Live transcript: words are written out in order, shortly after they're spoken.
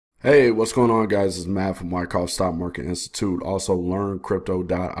Hey, what's going on, guys? This is Matt from Wyckoff Stock Market Institute, also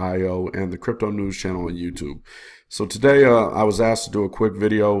learncrypto.io and the Crypto News channel on YouTube. So today I was asked to do a quick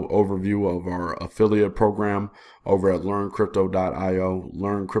video overview of our affiliate program over at learncrypto.io.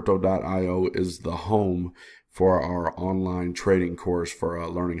 Learncrypto.io is the home for our online trading course for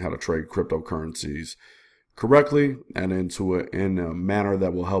learning how to trade cryptocurrencies correctly and in a manner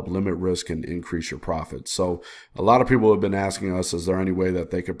that will help limit risk and increase your profits. So a lot of people have been asking us, is there any way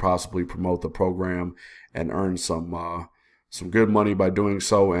that they could possibly promote the program and earn some good money by doing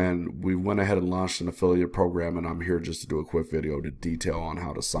so? And we went ahead and launched an affiliate program, and I'm here just to do a quick video to detail on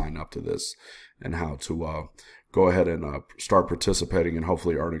how to sign up to this and how to go ahead and start participating and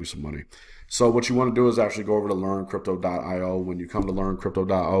hopefully earning some money. So what you want to do is actually go over to learncrypto.io. When you come to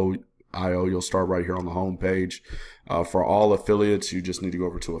learncrypto.io, you'll start right here on the home page. For all affiliates, you just need to go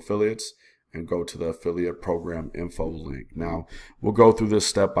over to affiliates and go to the affiliate program info link. Now, we'll go through this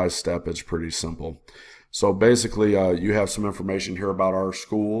step by step. It's pretty simple. So basically, you have some information here about our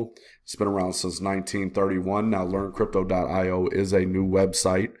school. It's been around since 1931. Now, learncrypto.io is a new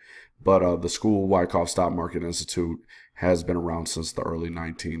website, but the school, Wyckoff Stock Market Institute, has been around since the early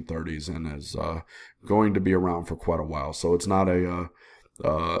 1930s and is going to be around for quite a while. So it's not a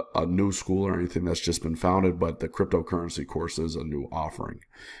new school or anything that's just been founded, but the cryptocurrency course is a new offering.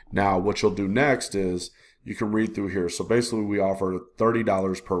 Now, what you'll do next is you can read through here. So basically, we offer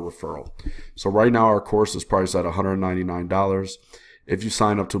 $30 per referral. So right now, our course is priced at $199. If you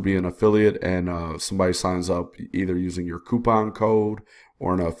sign up to be an affiliate and somebody signs up either using your coupon code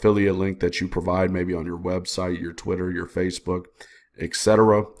or an affiliate link that you provide, maybe on your website, your Twitter, your Facebook,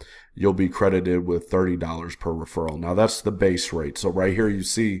 etc., you'll be credited with $30 per referral. Now that's the base rate. So right here you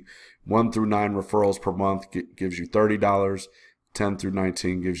see 1 through 9 referrals per month gives you $30, 10 through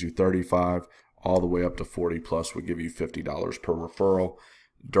 19 gives you $35, all the way up to 40 plus would give you $50 per referral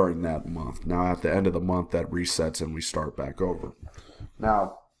during that month. Now at the end of the month that resets and we start back over.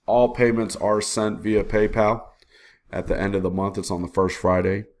 Now all payments are sent via PayPal. At the end of the month, it's on the first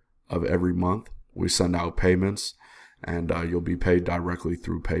Friday of every month. We send out payments, and you'll be paid directly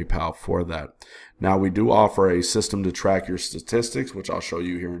through PayPal for that. Now, we do offer a system to track your statistics, which I'll show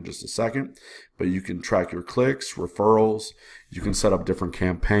you here in just a second. But you can track your clicks, referrals. You can set up different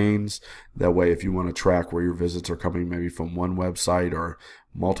campaigns. That way, if you want to track where your visits are coming maybe from one website or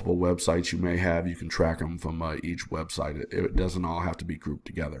multiple websites you may have, you can track them from each website. It doesn't all have to be grouped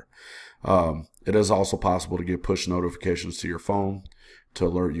together. It is also possible to get push notifications to your phone to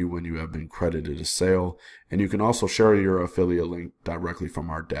alert you when you have been credited a sale. And you can also share your affiliate link directly from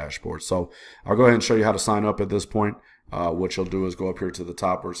our dashboard. So I'll go ahead and show you how to sign up at this point. What you'll do is go up here to the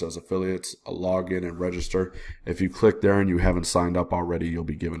top where it says affiliates, log in and register. If you click there and you haven't signed up already, you'll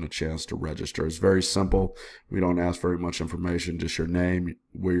be given a chance to register. It's very simple. We don't ask very much information, just your name,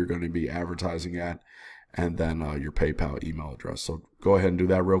 where you're going to be advertising at, and then your PayPal email address. So go ahead and do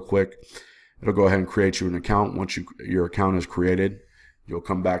that real quick. It'll go ahead and create you an account. Once your account is created, you'll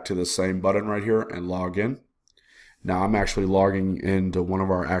come back to the same button right here and log in. Now I'm actually logging into one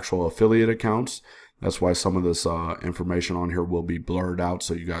of our actual affiliate accounts. That's why some of this information on here will be blurred out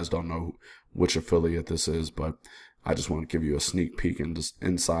so you guys don't know which affiliate this is, but I just want to give you a sneak peek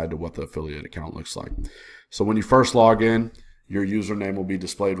inside to what the affiliate account looks like. So when you first log in, your username will be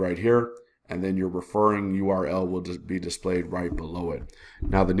displayed right here, and then your referring URL will be displayed right below it.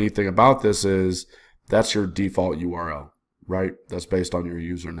 Now the neat thing about this is that's your default URL, right? That's based on your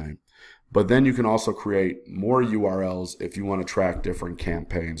username. But then you can also create more URLs if you want to track different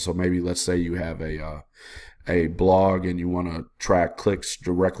campaigns. So maybe let's say you have a blog and you want to track clicks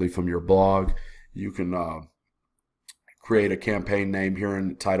directly from your blog. You can create a campaign name here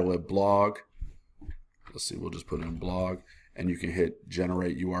and title it blog. Let's see, we'll just put in blog, and you can hit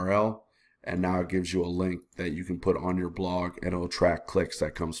generate URL. And now it gives you a link that you can put on your blog, and it'll track clicks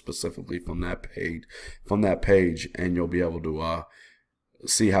that come specifically from that page, and you'll be able to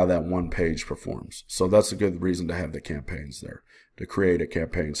see how that one page performs. So that's a good reason to have the campaigns there, to create a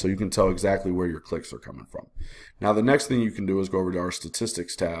campaign, so you can tell exactly where your clicks are coming from. Now the next thing you can do is go over to our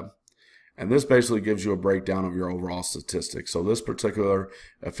statistics tab, and this basically gives you a breakdown of your overall statistics. So this particular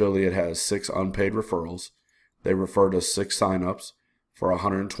affiliate has 6 unpaid referrals. They refer to 6 signups for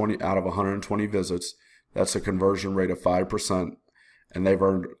 120 out of 120 visits. That's a conversion rate of 5%, and they've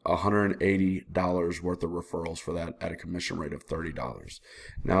earned $180 worth of referrals for that at a commission rate of $30.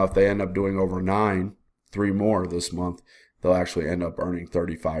 Now, if they end up doing over 3 more this month, they'll actually end up earning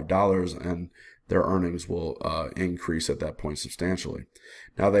 $35, and their earnings will increase at that point substantially.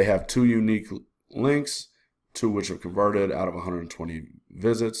 Now, they have 2 unique links, 2 which have converted out of 120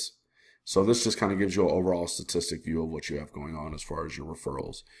 visits. So this just kind of gives you an overall statistic view of what you have going on as far as your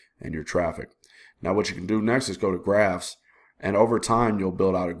referrals and your traffic. Now what you can do next is go to graphs, and over time you'll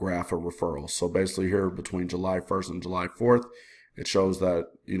build out a graph of referrals. So basically here between July 1st and July 4th, it shows that,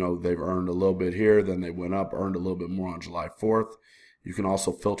 you know, they've earned a little bit here, then they went up, earned a little bit more on July 4th. You can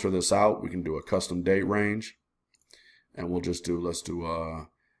also filter this out. We can do a custom date range, and we'll just do, let's do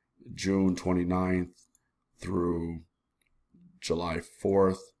June 29th through July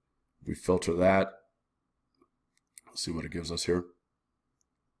 4th. We filter that. Let's see what it gives us here.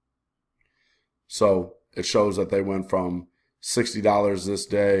 So it shows that they went from $60 this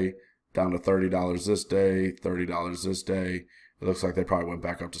day down to $30 this day, $30 this day. It looks like they probably went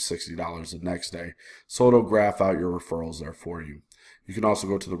back up to $60 the next day. So it'll graph out your referrals there for you. You can also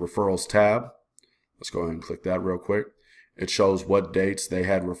go to the referrals tab. Let's go ahead and click that real quick. It shows what dates they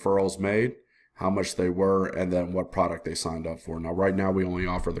had referrals made, how much they were, and then what product they signed up for. Now, right now, we only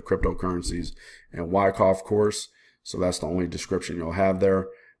offer the cryptocurrencies and Wyckoff course, so that's the only description you'll have there,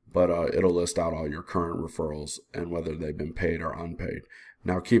 but it'll list out all your current referrals and whether they've been paid or unpaid.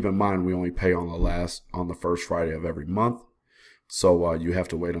 Now, keep in mind, we only pay on the first Friday of every month, so you have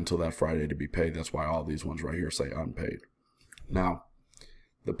to wait until that Friday to be paid. That's why all these ones right here say unpaid. Now,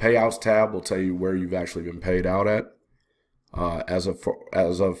 the payouts tab will tell you where you've actually been paid out at. As of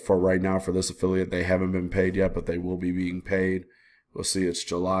for right now, for this affiliate, they haven't been paid yet, but they will be being paid. We'll see, it's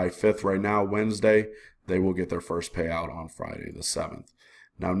July 5th right now, Wednesday. They will get their first payout on Friday the 7th.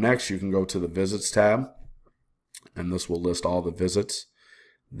 Now next, you can go to the visits tab, and this will list all the visits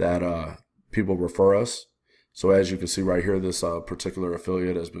that people refer us. So as you can see right here, this particular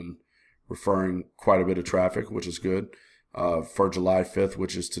affiliate has been referring quite a bit of traffic, which is good. For July 5th,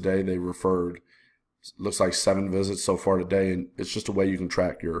 which is today, they referred, looks like 7 visits so far today, and it's just a way you can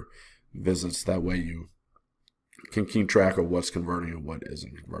track your visits. That way you can keep track of what's converting and what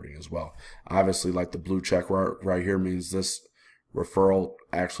isn't converting as well. Obviously, like the blue check right here means this referral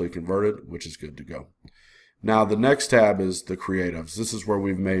actually converted, which is good to go. Now the next tab is the creatives. This is where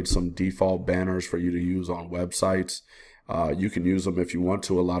we've made some default banners for you to use on websites. You can use them if you want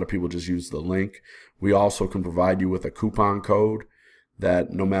to. A lot of people just use the link. We also can provide you with a coupon code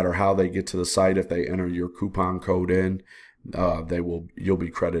that no matter how they get to the site, if they enter your coupon code in, you'll be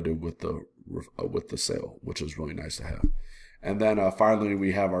credited with the sale, which is really nice to have. And then finally,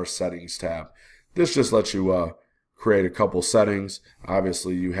 we have our settings tab. This just lets you create a couple settings.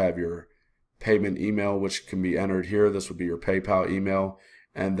 Obviously, you have your payment email, which can be entered here. This would be your PayPal email.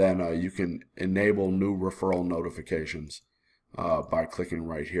 And then you can enable new referral notifications by clicking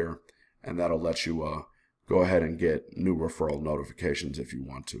right here. And that'll let you go ahead and get new referral notifications if you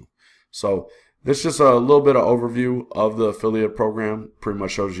want to. So this is just a little bit of overview of the affiliate program. Pretty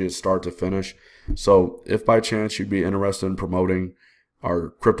much shows you start to finish. So if by chance you'd be interested in promoting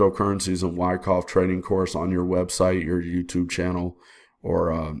our cryptocurrencies and Wyckoff trading course on your website, your YouTube channel,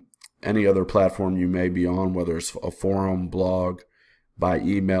 or any other platform you may be on, whether it's a forum, blog, by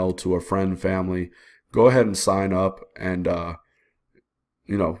email to a friend, family, go ahead and sign up, and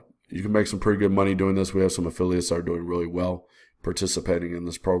you know, you can make some pretty good money doing this. We have some affiliates that are doing really well participating in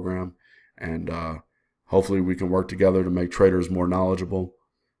this program, and hopefully we can work together to make traders more knowledgeable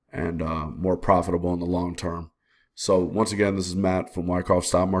and more profitable in the long term. So once again, this is Matt from Wyckoff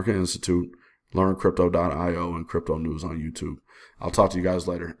Stock Market Institute, LearnCrypto.io, and Crypto News on YouTube. I'll talk to you guys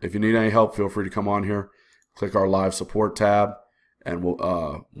later. If you need any help, feel free to come on here, click our live support tab, and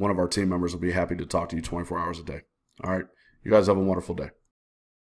one of our team members will be happy to talk to you 24 hours a day. All right. You guys have a wonderful day.